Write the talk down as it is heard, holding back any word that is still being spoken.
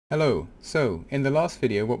Hello. So, in the last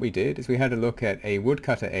video what we did is we had a look at a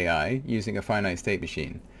Woodcutter AI using a finite state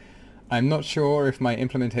machine. I'm not sure if my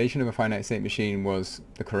implementation of a finite state machine was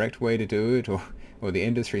the correct way to do it or the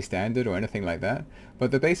industry standard or anything like that,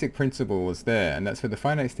 but the basic principle was there, and that's for the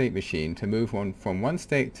finite state machine to move from one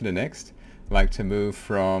state to the next, like to move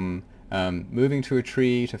from moving to a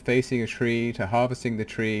tree, to facing a tree, to harvesting the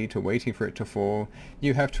tree, to waiting for it to fall.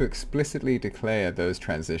 You have to explicitly declare those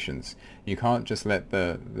transitions. You can't just let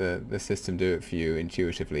the system do it for you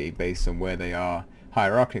intuitively based on where they are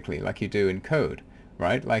hierarchically, like you do in code,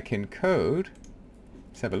 right? Like in code,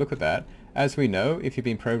 let's have a look at that. As we know, if you've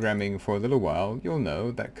been programming for a little while, you'll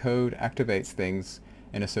know that code activates things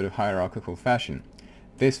in a sort of hierarchical fashion.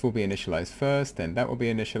 This will be initialized first, then that will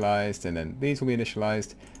be initialized, and then these will be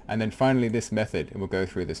initialized, and then finally this method, it will go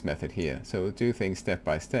through this method here. So it will do things step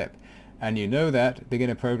by step. And you know that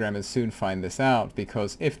beginner programmers soon find this out,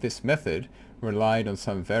 because if this method relied on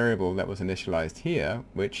some variable that was initialized here,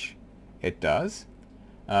 which it does,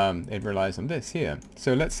 it relies on this here.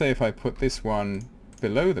 So let's say if I put this one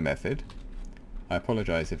below the method, I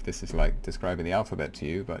apologize if this is like describing the alphabet to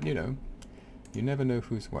you, but you know, you never know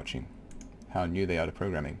who's watching, how new they are to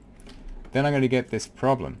programming. Then I'm going to get this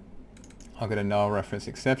problem. I'll get a null reference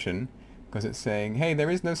exception because it's saying, hey, there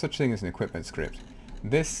is no such thing as an equipment script.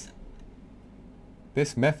 This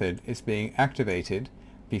method is being activated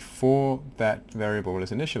before that variable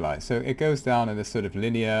is initialized. So it goes down in this sort of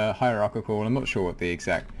linear, hierarchical, I'm not sure what the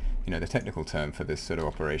exact, the technical term for this sort of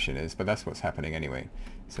operation is, but that's what's happening anyway.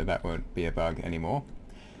 So that won't be a bug anymore.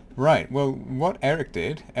 Right, well, what Eric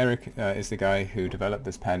did, Eric is the guy who developed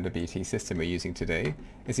this Panda BT system we're using today,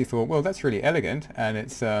 is he thought, well, that's really elegant, and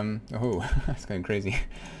it's, oh, that's going crazy.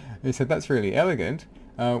 He said, that's really elegant,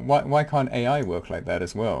 why can't AI work like that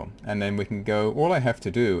as well? And then we can go, all I have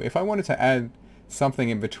to do, if I wanted to add something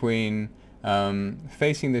in between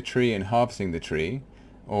facing the tree and harvesting the tree,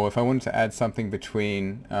 or if I wanted to add something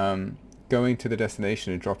between going to the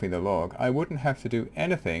destination and dropping the log, I wouldn't have to do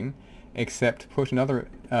anything except put another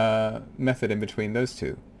method in between those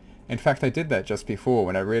two. In fact, I did that just before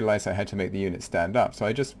when I realized I had to make the unit stand up, so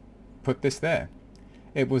I just put this there.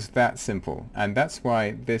 It was that simple, and that's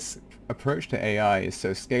why this approach to AI is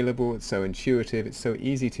so scalable, it's so intuitive, it's so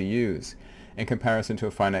easy to use in comparison to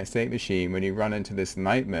a finite state machine when you run into this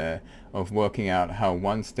nightmare of working out how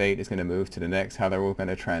one state is going to move to the next, how they're all going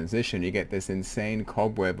to transition. You get this insane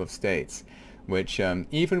cobweb of states, which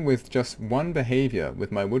even with just one behavior,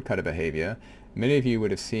 with my woodcutter behavior, many of you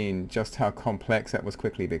would have seen just how complex that was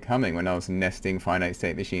quickly becoming when I was nesting finite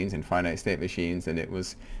state machines and finite state machines, and it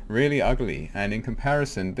was really ugly. And in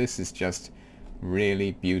comparison, this is just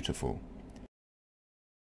really beautiful.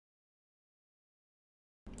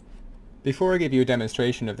 Before I give you a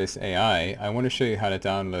demonstration of this AI, I want to show you how to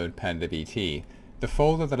download Panda BT. The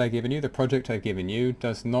folder that I've given you, the project I've given you,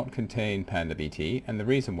 does not contain Panda BT, and the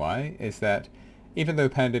reason why is that even though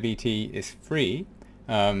Panda BT is free,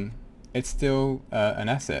 it's still an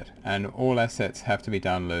asset, and all assets have to be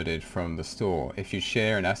downloaded from the store. If you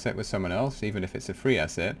share an asset with someone else, even if it's a free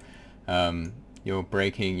asset, you're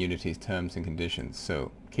breaking Unity's terms and conditions,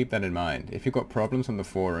 so keep that in mind. If you've got problems on the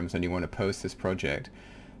forums and you want to post this project,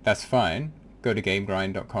 that's fine. Go to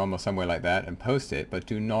gamegrind.com or somewhere like that and post it, but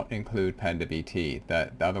do not include Panda BT.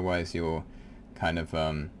 Otherwise you're kind of,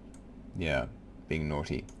 yeah, being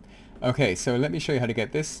naughty. Okay, so let me show you how to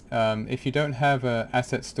get this. If you don't have an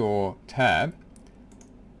asset store tab,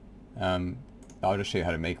 I'll just show you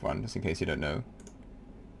how to make one, just in case you don't know.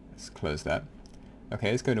 Let's close that. Okay,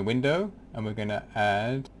 let's go to Window, and we're going to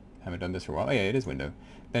add, haven't done this for a while, oh yeah, it is Window.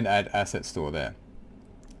 Then add Asset Store there.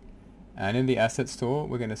 And in the Asset Store,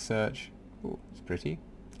 we're going to search, oh, it's pretty.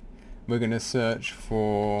 We're going to search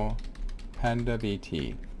for Panda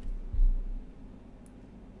BT.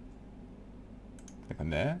 Click on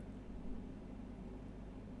there.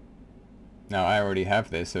 Now I already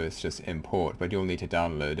have this, so it's just import, but you'll need to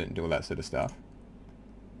download it and do all that sort of stuff.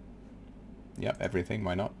 Yep, everything,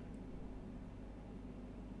 why not?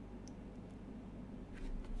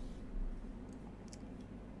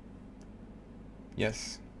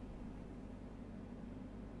 Yes.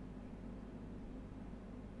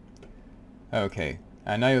 Okay,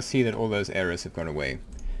 and now you'll see that all those errors have gone away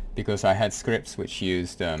because I had scripts which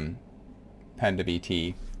used Panda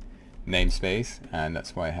BT namespace, and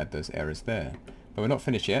that's why I had those errors there. But we're not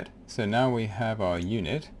finished yet, so now we have our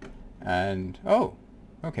unit, and oh,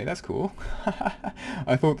 okay, that's cool.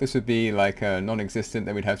 I thought this would be like non-existent,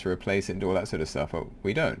 then we'd have to replace it and do all that sort of stuff, but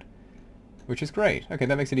we don't, which is great. Okay,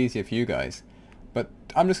 that makes it easier for you guys. But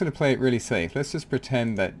I'm just going to play it really safe. Let's just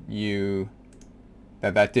pretend that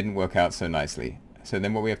that didn't work out so nicely. So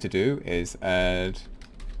then what we have to do is add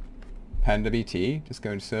Panda BT, just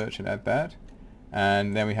go and search and add that,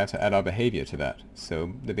 and then we have to add our behavior to that.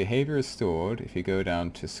 So the behavior is stored, if you go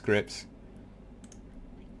down to scripts,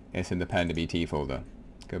 it's in the Panda BT folder.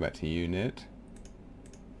 Go back to unit,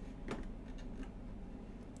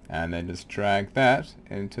 and then just drag that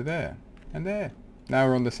into there, and there. Now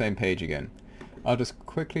we're on the same page again. I'll just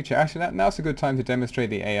quickly check. Actually, now's a good time to demonstrate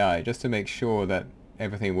the AI, just to make sure that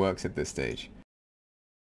everything works at this stage.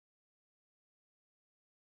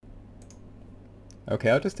 Okay,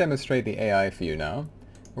 I'll just demonstrate the AI for you now.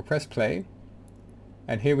 We'll press play,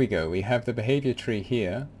 and here we go. We have the behavior tree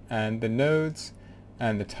here, and the nodes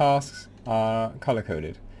and the tasks are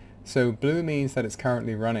color-coded. So blue means that it's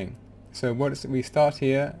currently running. So we start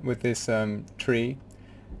here with this tree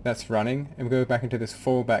that's running, and we go back into this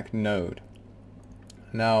fallback node.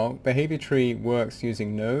 Now, behavior tree works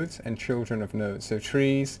using nodes and children of nodes. So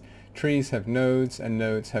trees have nodes, and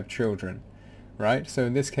nodes have children, right? So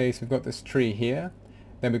in this case, we've got this tree here,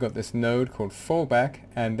 then we've got this node called fallback,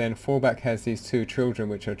 and then fallback has these two children,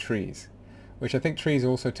 which are trees, which I think trees are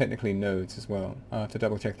also technically nodes as well. I'll have to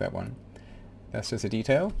double check that one. That's just a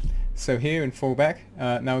detail. So here in fallback,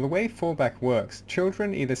 now the way fallback works,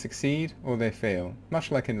 children either succeed or they fail,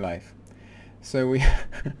 much like in life. So we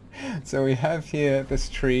have here this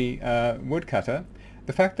tree, Woodcutter.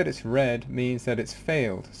 The fact that it's red means that it's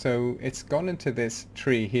failed. So it's gone into this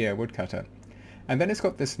tree here, Woodcutter. And then it's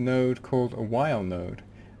got this node called a while node.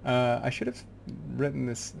 I should have written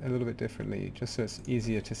this a little bit differently, just so it's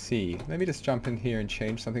easier to see. Let me just jump in here and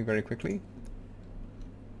change something very quickly.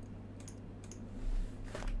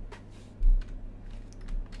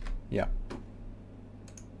 Yeah.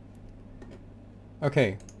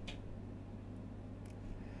 Okay.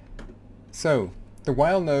 So the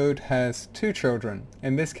while node has two children.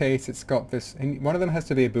 In this case, it's got this, one of them has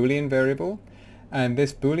to be a Boolean variable, and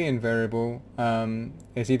this Boolean variable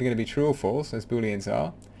is either going to be true or false, as Booleans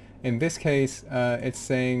are. In this case, it's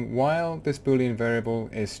saying while this Boolean variable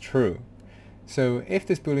is true. So if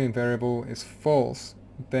this Boolean variable is false,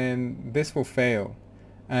 then this will fail,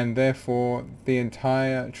 and therefore the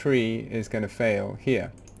entire tree is going to fail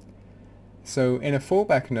here. So in a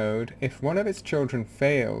fallback node, if one of its children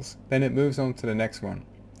fails, then it moves on to the next one,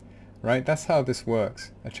 right? That's how this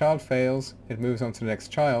works. A child fails, it moves on to the next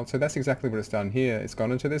child. So that's exactly what it's done here. It's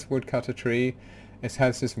gone into this woodcutter tree. It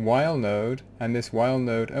has this while node, and this while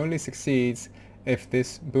node only succeeds if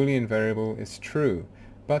this Boolean variable is true.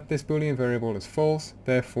 But this Boolean variable is false,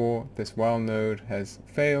 therefore this while node has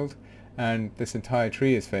failed, and this entire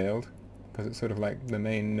tree has failed, because it's sort of like the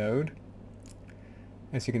main node,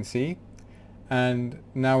 as you can see. And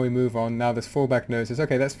now we move on. Now this fallback node says,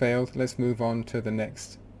 okay, that's failed. Let's move on to the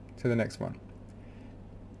next one,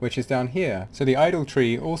 which is down here. So the idle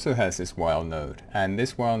tree also has this while node, and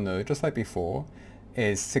this while node, just like before,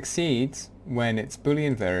 succeeds when its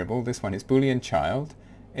Boolean variable, this one is Boolean child,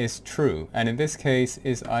 is true. And in this case,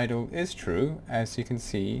 is idle is true, as you can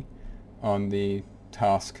see on the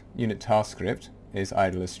unit task script, is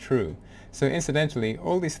idle is true. So incidentally,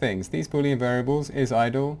 all these things, these Boolean variables, is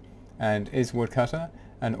idle and is woodcutter,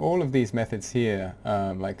 and all of these methods here,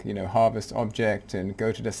 like harvest object and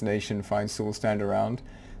go to destination, find stool, stand around,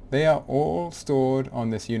 they are all stored on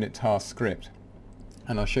this unit task script.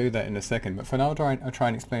 And I'll show you that in a second, but for now I'll try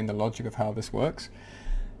and explain the logic of how this works.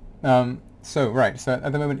 So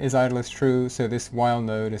at the moment is idle is true, so this while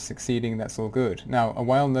node is succeeding, that's all good. Now a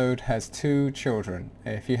while node has two children.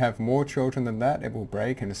 If you have more children than that, it will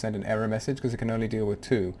break and send an error message because it can only deal with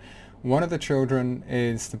two. One of the children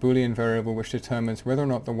is the Boolean variable which determines whether or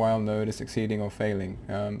not the while node is succeeding or failing.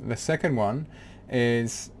 The second one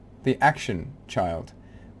is the action child,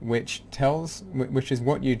 which is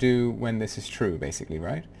what you do when this is true, basically,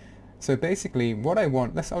 right? So basically what I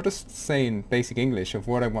want, I'll just say in basic English of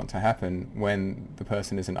what I want to happen when the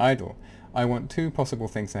person is an idle. I want two possible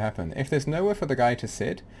things to happen. If there's nowhere for the guy to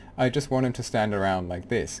sit, I just want him to stand around like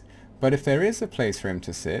this. But if there is a place for him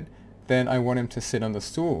to sit, then I want him to sit on the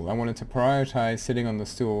stool. I want him to prioritize sitting on the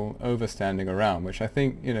stool over standing around, which I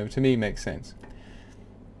think, to me makes sense.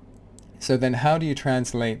 So then how do you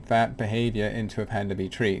translate that behavior into a Panda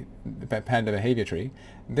Behaviour Tree?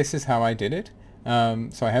 This is how I did it.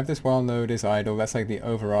 So I have this while node is idle. That's like the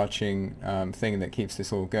overarching thing that keeps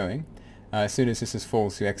this all going. As soon as this is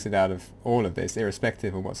false, you exit out of all of this,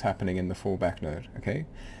 irrespective of what's happening in the fallback node. Okay.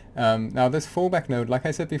 Now this fallback node, like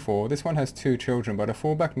I said before, this one has two children, but a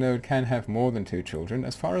fallback node can have more than two children.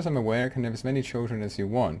 As far as I'm aware, it can have as many children as you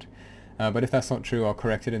want. But if that's not true, I'll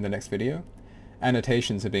correct it in the next video.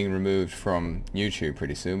 Annotations are being removed from YouTube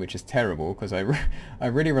pretty soon, which is terrible, because I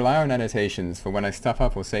really rely on annotations for when I stuff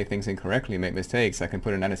up or say things incorrectly, make mistakes. I can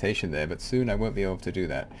put an annotation there, but soon I won't be able to do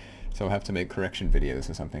that. So I'll have to make correction videos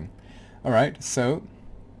or something. Alright, so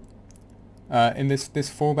in this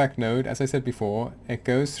fallback node, as I said before, it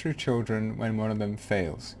goes through children when one of them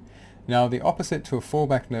fails. Now the opposite to a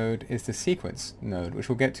fallback node is the sequence node, which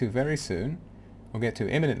we'll get to very soon. We'll get to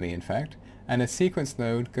imminently, in fact. And a sequence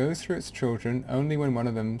node goes through its children only when one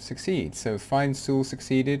of them succeeds. So find stool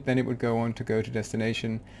succeeded, then it would go on to go to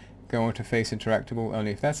destination, go on to face interactable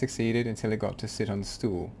only if that succeeded until it got to sit on the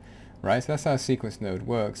stool. Right, so that's how a sequence node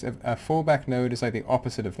works. A fallback node is like the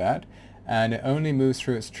opposite of that, and it only moves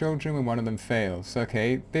through its children when one of them fails. So,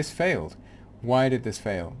 okay, this failed. Why did this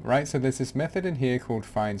fail? Right, so there's this method in here called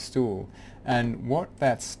find stool, and what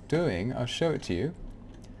that's doing, I'll show it to you.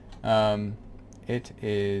 It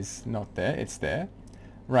is not there, it's there.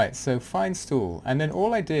 Right, so find stool, and then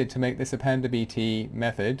all I did to make this a Panda BT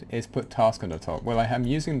method is put task on the top. Well, I am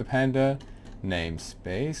using the Panda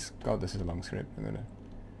namespace. God, this is a long script. I'm going to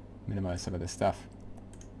minimize some of this stuff.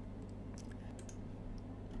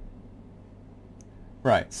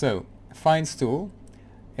 Right, so find stool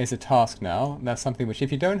is a task now. That's something which,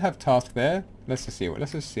 if you don't have task there, let's just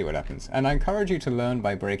see what happens. And I encourage you to learn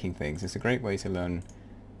by breaking things. It's a great way to learn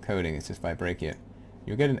coding. It's just by breaking it.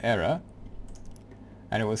 You'll get an error,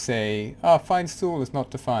 and it will say, find stool is not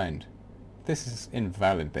defined. This is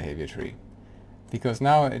invalid behavior tree, because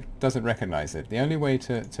now it doesn't recognize it. The only way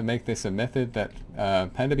to make this a method that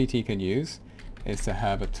Panda BT can use is to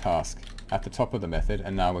have a task at the top of the method,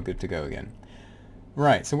 and now we're good to go again.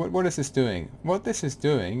 Right, so what is this doing? What this is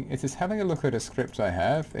doing is it's having a look at a script I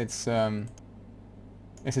have. It's a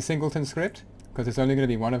singleton script, because there's only going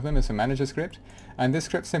to be one of them. It's a manager script, and this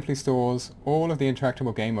script simply stores all of the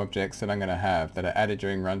interactable game objects that I'm going to have that are added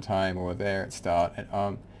during runtime or there at start.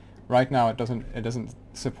 And, right now it doesn't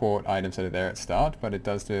support items that are there at start, but it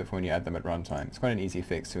does do it for when you add them at runtime. It's quite an easy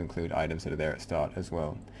fix to include items that are there at start as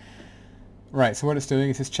well. Right, so what it's doing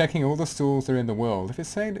is it's checking all the stools that are in the world. If it's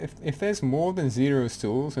saying if there's more than 0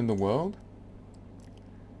 stools in the world,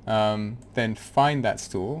 then find that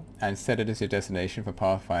stool and set it as your destination for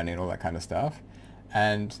pathfinding and all that kind of stuff.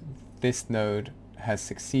 And this node has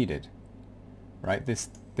succeeded. Right, this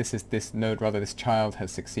child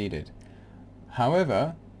has succeeded.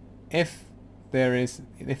 However, if there is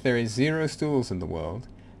 0 stools in the world,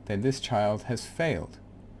 then this child has failed.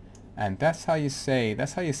 And that's how you set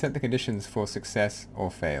the conditions for success or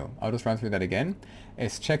fail. I'll just run through that again.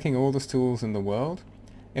 It's checking all the stools in the world.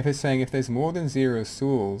 If it's saying if there's more than 0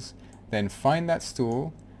 stools, then find that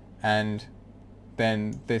stool, and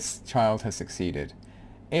then this child has succeeded.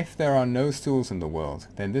 If there are no stools in the world,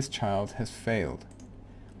 then this child has failed.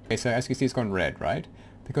 Okay, so as you can see, it's gone red, right?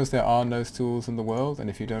 Because there are no stools in the world, and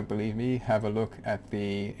if you don't believe me, have a look at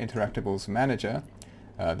the Interactables manager.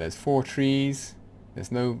 There's 4 trees. There's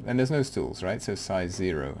no stools, right? So size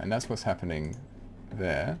 0, and that's what's happening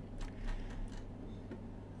there.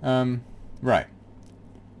 Right.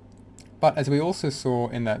 But as we also saw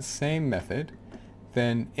in that same method,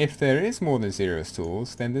 then if there is more than 0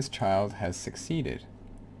 stools, then this child has succeeded.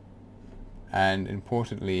 And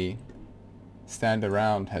importantly, stand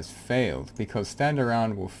around has failed, because stand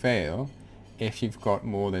around will fail if you've got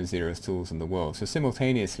more than 0 stools in the world. So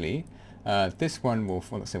simultaneously, this one will,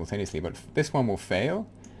 well, not simultaneously, but this one will fail,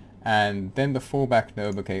 and then the fallback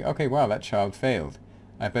node, okay, wow, that child failed.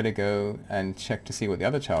 I better go and check to see what the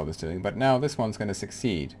other child is doing, but now this one's going to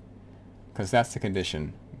succeed, because that's the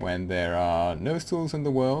condition. When there are no stools in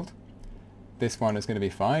the world, this one is going to be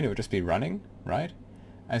fine, it will just be running, right?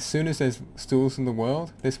 As soon as there's stools in the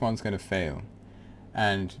world, this one's going to fail,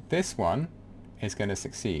 and this one is going to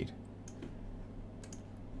succeed.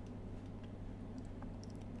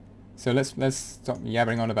 So let's stop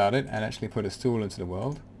yabbering on about it and actually put a stool into the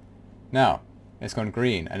world. Now, it's gone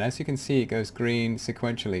green, and as you can see, it goes green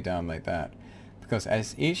sequentially down like that. Because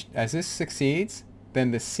as this succeeds, then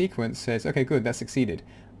the sequence says, okay, good, that succeeded.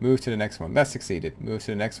 Move to the next one, that succeeded. Move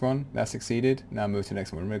to the next one, that succeeded. Now move to the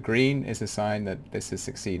next one. Remember, green is a sign that this has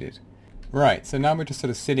succeeded. Right, so now we're just sort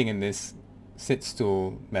of sitting in this sit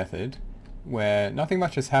stool method, where nothing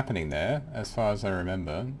much is happening there, as far as I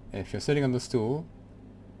remember. If you're sitting on the stool,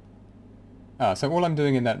 so all I'm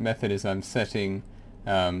doing in that method is I'm setting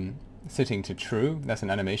sitting to true. That's an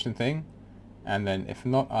animation thing. And then if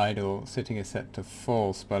not idle, sitting is set to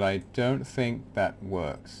false, but I don't think that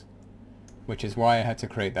works, which is why I had to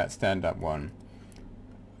create that stand-up one.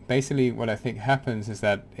 Basically what I think happens is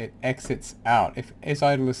that it exits out. If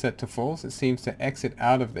isIdle is set to false, it seems to exit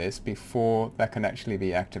out of this before that can actually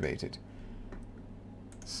be activated.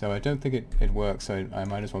 So I don't think it works, so I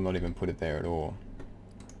might as well not even put it there at all.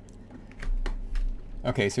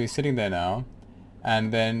 Okay, so he's sitting there now,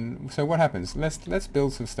 and then, so what happens? Let's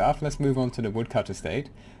build some stuff. Let's move on to the woodcutter state.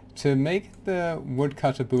 To make the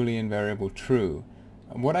woodcutter Boolean variable true,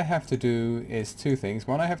 what I have to do is two things.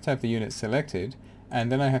 One, I have to have the unit selected,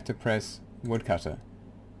 and then I have to press woodcutter.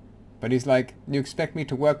 But he's like, you expect me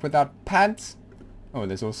to work without pants? Oh,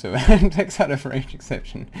 there's also an index out of range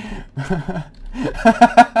exception.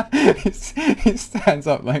 He stands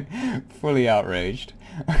up like fully outraged.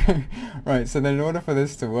 Right, so then in order for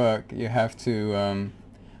this to work, you have to,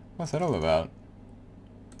 what's that all about?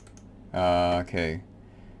 Okay.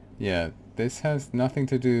 Yeah, this has nothing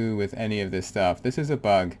to do with any of this stuff. This is a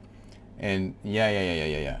bug. And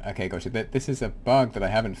yeah. Okay, gotcha. This is a bug that I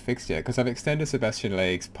haven't fixed yet because I've extended Sebastian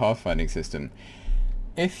Lake's pathfinding system.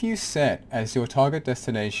 If you set as your target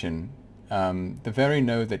destination the very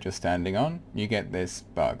node that you're standing on, you get this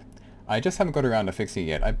bug. I just haven't got around to fixing it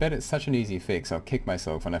yet. I bet it's such an easy fix, I'll kick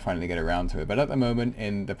myself when I finally get around to it. But at the moment,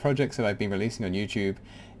 in the projects that I've been releasing on YouTube,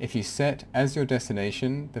 if you set as your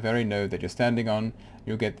destination the very node that you're standing on,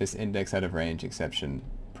 you'll get this index out of range exception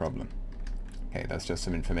problem. Okay, that's just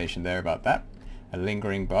some information there about that. A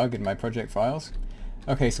lingering bug in my project files.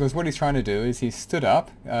 Okay, so what he's trying to do is he stood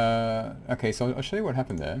up. Okay, so I'll show you what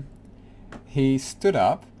happened there. He stood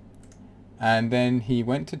up, and then he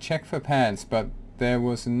went to check for pants, but there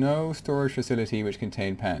was no storage facility which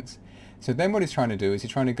contained pants. So then what he's trying to do is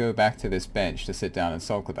he's trying to go back to this bench to sit down and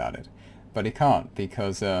sulk about it. But he can't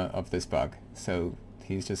because of this bug. So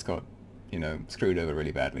he's just got, you know, screwed over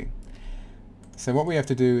really badly. So what we have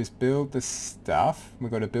to do is build the stuff.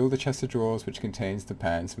 We've got to build the chest of drawers which contains the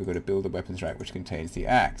pants. We've got to build the weapons rack which contains the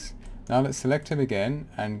axe. Now let's select him again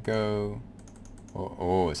and go...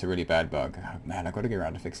 Oh, it's a really bad bug. Oh, man, I've got to get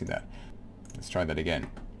around to fixing that. Let's try that again.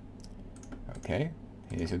 Okay,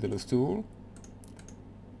 here's your little stool.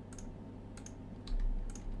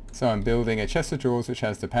 So I'm building a chest of drawers which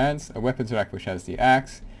has the pants, a weapons rack which has the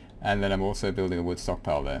axe, and then I'm also building a wood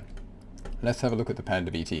stockpile there. Let's have a look at the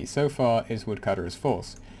Panda BT. So far, is woodcutter is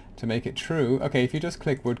false. To make it true, okay, if you just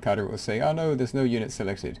click woodcutter, it will say, oh no, there's no unit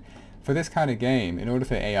selected. For this kind of game, in order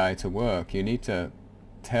for AI to work, you need to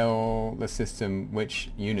tell the system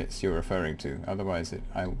which units you're referring to. Otherwise, it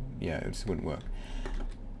just wouldn't work.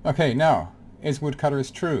 Okay, now, is woodcutter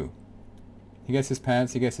is true? He gets his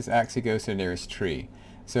pants, he gets his axe, he goes to the nearest tree.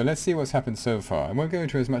 So let's see what's happened so far. I won't go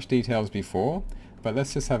into as much detail as before, but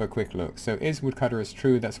let's just have a quick look. So is woodcutter is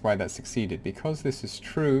true? That's why that succeeded. Because this is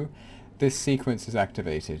true, this sequence is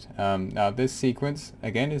activated. Now this sequence,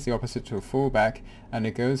 again, is the opposite to a fallback, and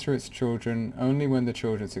it goes through its children only when the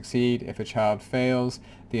children succeed. If a child fails,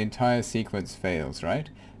 the entire sequence fails,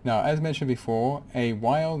 right? Now, as mentioned before, a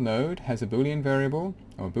while node has a Boolean variable,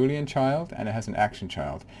 or a Boolean child, and it has an action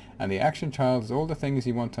child. And the action child is all the things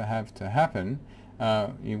you want to have to happen,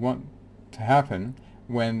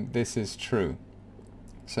 when this is true.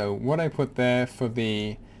 So what I put there for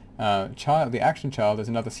the the action child is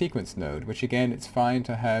another sequence node, which again, it's fine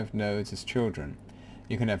to have nodes as children.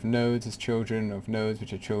 You can have nodes as children of nodes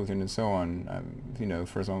which are children and so on, you know,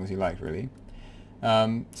 for as long as you like, really.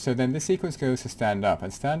 So then this sequence goes to stand up,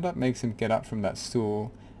 and stand up makes him get up from that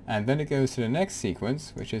stool, and then it goes to the next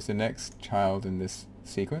sequence, which is the next child in this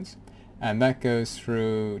sequence, and that goes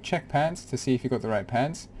through check pants to see if you got the right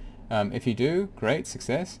pants. If you do, great,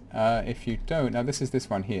 success. If you don't, now this is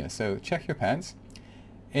this one here, so check your pants.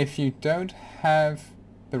 If you don't have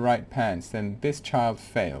the right pants, then this child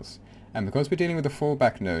fails. And because we're dealing with a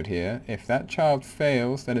fallback node here, if that child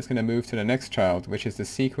fails, then it's going to move to the next child, which is the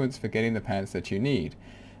sequence for getting the pants that you need.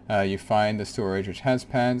 You find the storage which has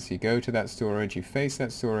pants, you go to that storage, you face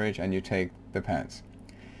that storage, and you take the pants.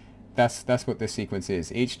 That's what this sequence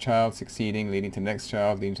is. Each child succeeding, leading to the next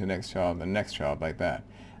child, leading to the next child, and the next child, like that.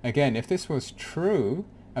 Again, if this was true,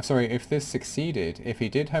 if this succeeded, if he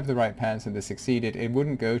did have the right pants and this succeeded, it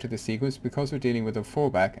wouldn't go to the sequence because we're dealing with a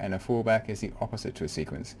fallback, and a fallback is the opposite to a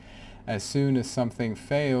sequence. As soon as something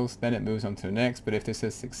fails, then it moves on to the next, but if this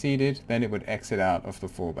has succeeded, then it would exit out of the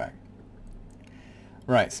fallback.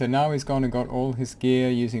 Right, so now he's gone and got all his gear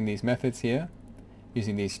using these methods here,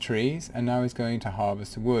 using these trees, and now he's going to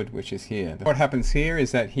harvest wood, which is here. What happens here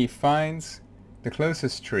is that he finds the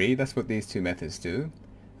closest tree. That's what these two methods do.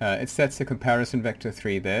 It sets a comparison vector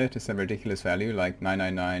 3 there to some ridiculous value like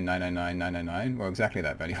 999, 999, 999, well exactly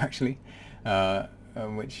that value actually,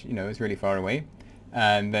 which, you know, is really far away.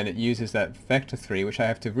 And then it uses that vector 3, which I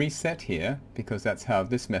have to reset here because that's how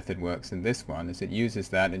this method works in this one, is it uses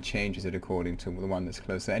that and changes it according to the one that's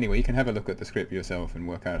closer. Anyway, you can have a look at the script yourself and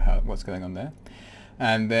work out what's going on there.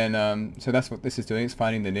 And then, so that's what this is doing, it's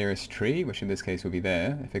finding the nearest tree, which in this case will be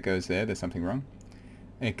there. If it goes there, there's something wrong.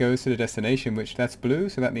 It goes to the destination, which that's blue,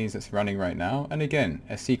 so that means it's running right now. And again,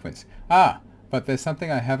 a sequence. Ah, But there's something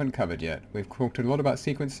I haven't covered yet. We've talked a lot about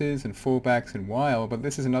sequences and fallbacks and while, but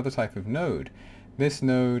this is another type of node. This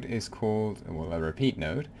node is called, well, a repeat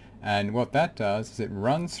node, and what that does is it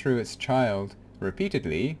runs through its child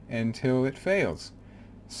repeatedly until it fails.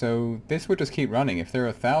 So this would just keep running. If there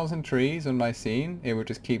are 1,000 trees on my scene, it would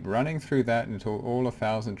just keep running through that until all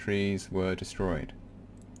 1,000 trees were destroyed.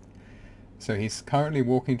 So he's currently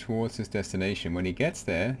walking towards his destination. When he gets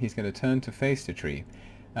there, he's going to turn to face the tree.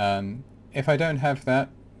 If I don't have that,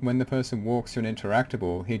 when the person walks through an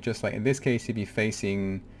interactable, he'd just, like in this case, he'd be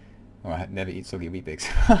facing... Oh, I never eat soggy wheat bix.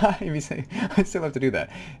 I still have to do that.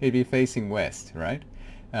 He'd be facing west, right?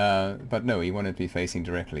 But no, he wanted to be facing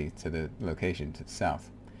directly to the location, to the south.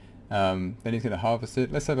 Then he's going to harvest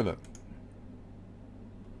it. Let's have a look.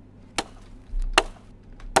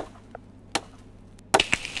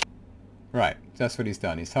 Right, that's what he's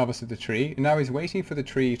done. He's harvested the tree, and now he's waiting for the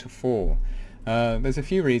tree to fall. There's a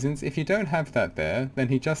few reasons. If you don't have that there, then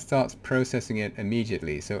he just starts processing it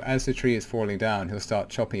immediately. So as the tree is falling down, he'll start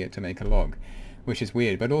chopping it to make a log, which is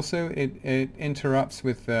weird. But also it interrupts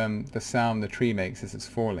with the sound the tree makes as it's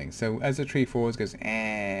falling. So as the tree falls, it goes,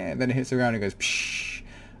 eh, then it hits the ground and goes, pshh.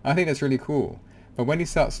 I think that's really cool. But when he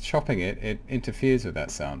starts chopping it, it interferes with that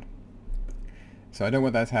sound. So I don't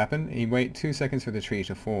want that to happen. You wait 2 seconds for the tree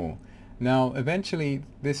to fall. Now, eventually,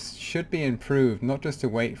 this should be improved, not just to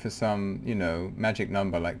wait for some, you know, magic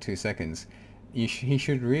number like 2 seconds. He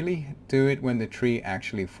should really do it when the tree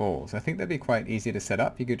actually falls. I think that'd be quite easy to set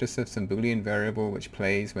up. You could just have some Boolean variable which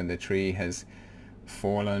plays when the tree has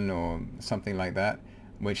fallen or something like that,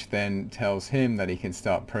 which then tells him that he can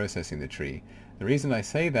start processing the tree. The reason I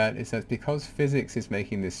say that is that because physics is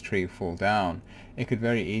making this tree fall down, it could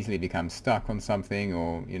very easily become stuck on something,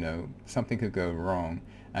 or, you know, something could go wrong,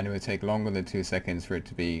 and it would take longer than 2 seconds for it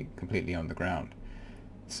to be completely on the ground.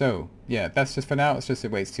 So, yeah, that's just for now. It's just it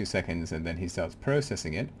waits 2 seconds and then he starts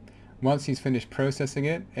processing it. Once he's finished processing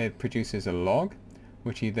it, it produces a log,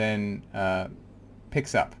 which he then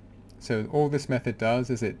picks up. So all this method does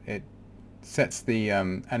is it sets the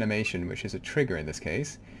animation, which is a trigger in this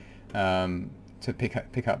case, to pick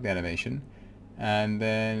up the animation, and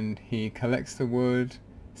then he collects the wood,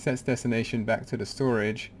 sets destination back to the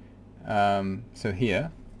storage, so here,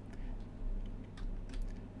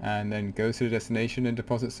 and then goes to the destination and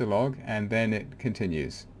deposits the log, and then it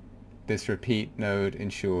continues. This repeat node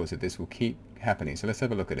ensures that this will keep happening. So let's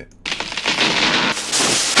have a look at it.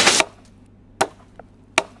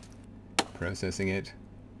 Processing it,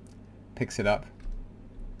 picks it up,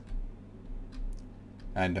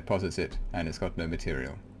 and deposits it, and it's got no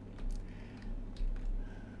material.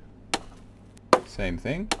 Same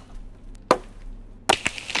thing.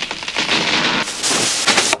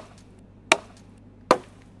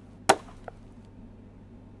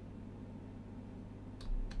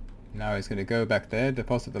 Now he's going to go back there,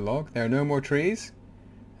 deposit the log. There are no more trees,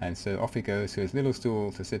 and so off he goes to his little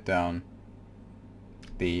stool to sit down.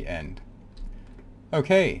 The end.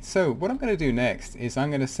 Okay, so what I'm going to do next is I'm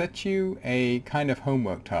going to set you a kind of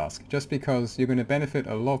homework task, just because you're going to benefit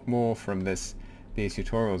a lot more from these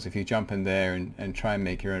tutorials if you jump in there and try and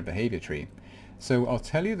make your own behavior tree. So I'll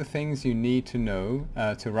tell you the things you need to know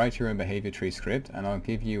to write your own behavior tree script, and I'll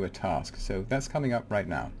give you a task. So that's coming up right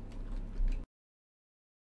now.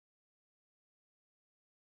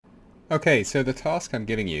 Okay, so the task I'm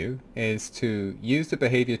giving you is to use the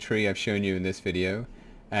behavior tree I've shown you in this video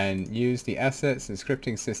and use the assets and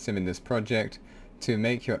scripting system in this project to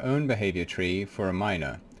make your own behavior tree for a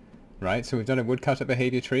miner. Right, so we've done a woodcutter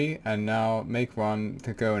behavior tree, and now make one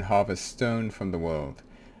to go and harvest stone from the world.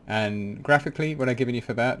 And graphically, what I've given you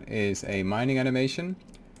for that is a mining animation.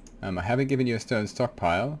 I haven't given you a stone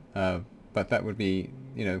stockpile, but that would be,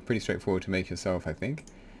 you know, pretty straightforward to make yourself, I think.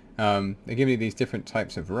 They're giving you these different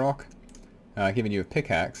types of rock. Giving you a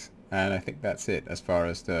pickaxe, and I think that's it as far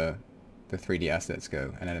as the 3D assets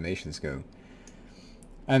go and animations go.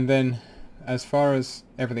 And then as far as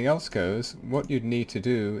everything else goes, what you'd need to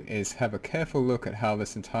do is have a careful look at how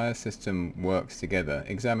this entire system works together.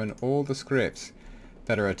 Examine all the scripts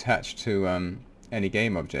that are attached to any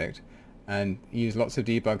game object, and use lots of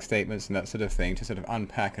debug statements and that sort of thing to sort of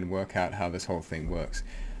unpack and work out how this whole thing works.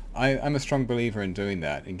 I'm a strong believer in doing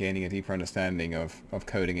that, in gaining a deeper understanding of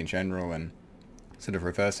coding in general and sort of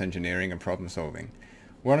reverse engineering and problem solving.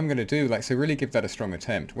 What I'm going to do, so really give that a strong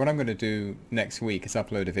attempt. What I'm going to do next week is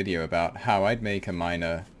upload a video about how I'd make a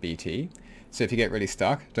miner BT, So if you get really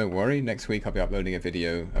stuck, don't worry. Next week I'll be uploading a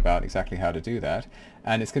video about exactly how to do that.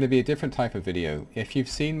 And it's going to be a different type of video. If you've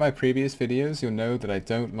seen my previous videos, you'll know that I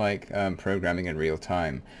don't like programming in real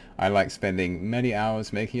time. I like spending many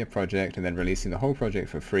hours making a project and then releasing the whole project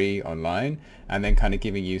for free online, and then kind of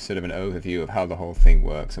giving you sort of an overview of how the whole thing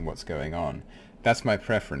works and what's going on. That's my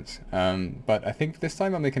preference. But I think this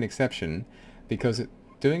time I'll make an exception, because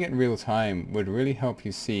doing it in real time would really help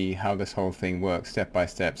you see how this whole thing works step by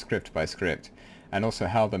step, script by script, and also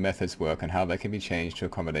how the methods work and how they can be changed to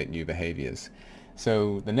accommodate new behaviors.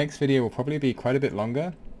 So the next video will probably be quite a bit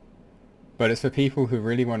longer, but it's for people who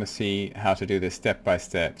really want to see how to do this step by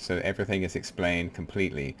step, so everything is explained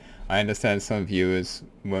completely. I understand some viewers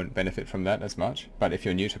won't benefit from that as much, but if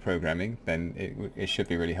you're new to programming, then it should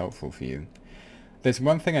be really helpful for you. There's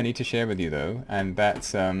one thing I need to share with you though, and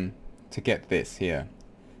that's to get this here.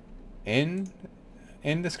 In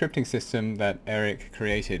the scripting system that Eric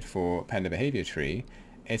created for Panda Behaviour Tree,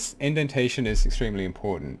 its indentation is extremely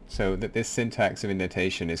important, so that this syntax of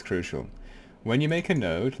indentation is crucial. When you make a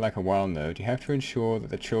node, like a while node, you have to ensure that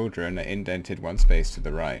the children are indented one space to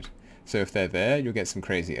the right. So if they're there, you'll get some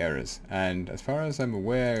crazy errors. And as far as I'm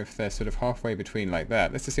aware, if they're sort of halfway between like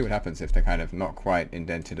that, let's just see what happens if they're kind of not quite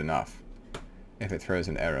indented enough. If it throws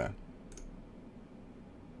an error.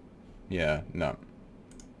 Yeah, no.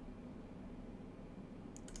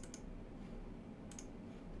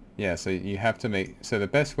 Yeah, so you have to make, so the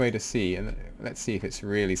best way to see, and let's see if it's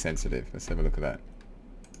really sensitive. Let's have a look at that.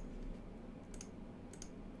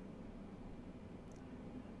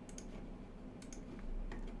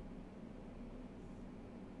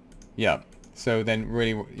 Yeah, so then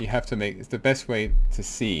really you have to make, the best way to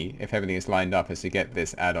see if everything is lined up is to get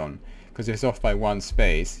this add-on. Because if it's off by one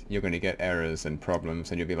space, you're going to get errors and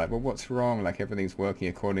problems, and you'll be like, well, what's wrong? Like, everything's working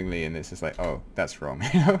accordingly, and it's just like, oh, that's wrong.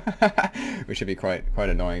 Which should be quite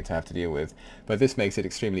annoying to have to deal with. But this makes it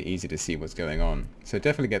extremely easy to see what's going on. So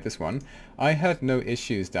definitely get this one. I had no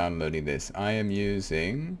issues downloading this. I am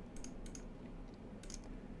using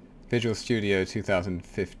Visual Studio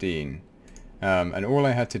 2015. And all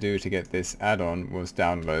I had to do to get this add-on was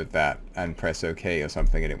download that and press OK or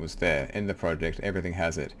something, and it was there in the project. Everything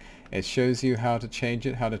has it. It shows you how to change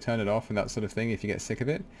it, how to turn it off and that sort of thing if you get sick of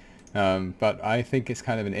it. But I think it's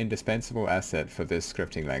kind of an indispensable asset for this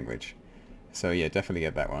scripting language. So yeah, definitely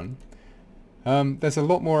get that one. There's a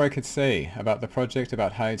lot more I could say about the project,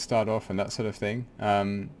 about how you'd start off and that sort of thing.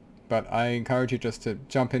 But I encourage you just to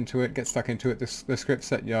jump into it, get stuck into it. The scripts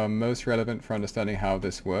that are most relevant for understanding how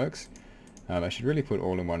this works. I should really put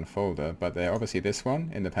all in one folder, but they're obviously this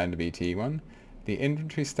one in the Panda BT one. The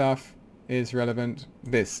inventory stuff is relevant.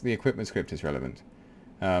 The equipment script is relevant.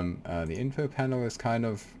 The info panel is kind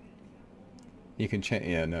of, you can change,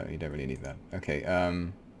 yeah, no, you don't really need that. Okay,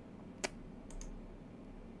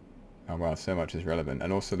 oh wow, so much is relevant.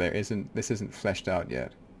 And also this isn't fleshed out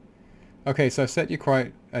yet. Okay, so I've set you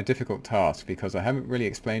quite a difficult task because I haven't really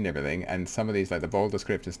explained everything, and some of these, like the boulder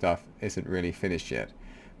script and stuff, isn't really finished yet.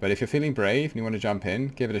 But if you're feeling brave and you want to jump in,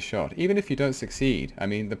 give it a shot. Even if you don't succeed, I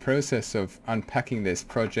mean, the process of unpacking this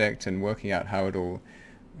project and working out how it all,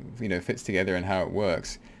 fits together and how it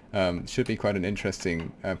works should be quite an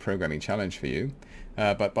interesting programming challenge for you.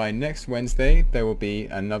 But by next Wednesday, there will be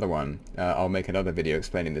another one. I'll make another video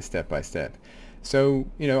explaining this step by step. So,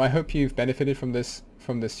 I hope you've benefited from this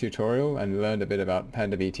tutorial and learned a bit about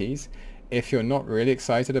Panda BTs. If you're not really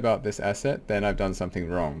excited about this asset, then I've done something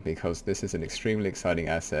wrong, because this is an extremely exciting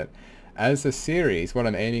asset. As a series, what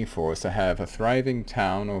I'm aiming for is to have a thriving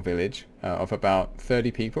town or village of about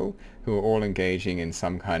 30 people who are all engaging in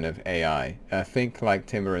some kind of AI. Think like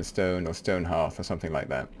Timber and Stone or Stone Hearth or something like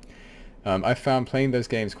that. I've found playing those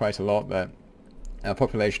games quite a lot that a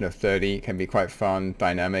population of 30 can be quite fun,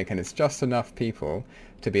 dynamic, and it's just enough people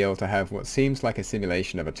to be able to have what seems like a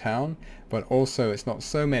simulation of a town, but also it's not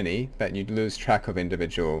so many that you lose track of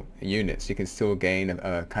individual units. You can still gain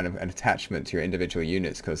a kind of an attachment to your individual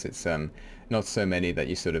units, because it's not so many that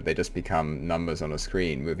they just become numbers on a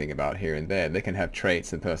screen moving about here and there. They can have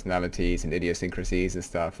traits and personalities and idiosyncrasies and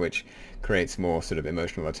stuff, which creates more sort of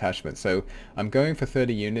emotional attachment. So I'm going for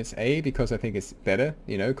 30 units, because I think it's better,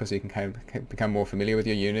 because you can kind of become more familiar with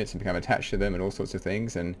your units and become attached to them and all sorts of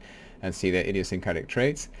things, and see their idiosyncratic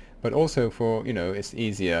traits. But also for, it's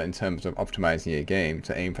easier in terms of optimizing your game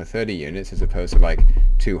to aim for 30 units as opposed to like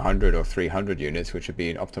 200 or 300 units, which would be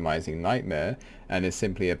an optimizing nightmare and is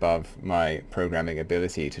simply above my programming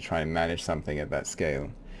ability to try and manage something at that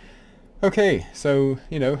scale. Okay, so,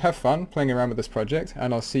 have fun playing around with this project,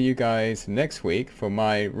 and I'll see you guys next week for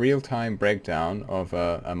my real-time breakdown of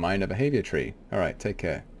a minor behavior tree. Alright, take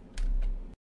care.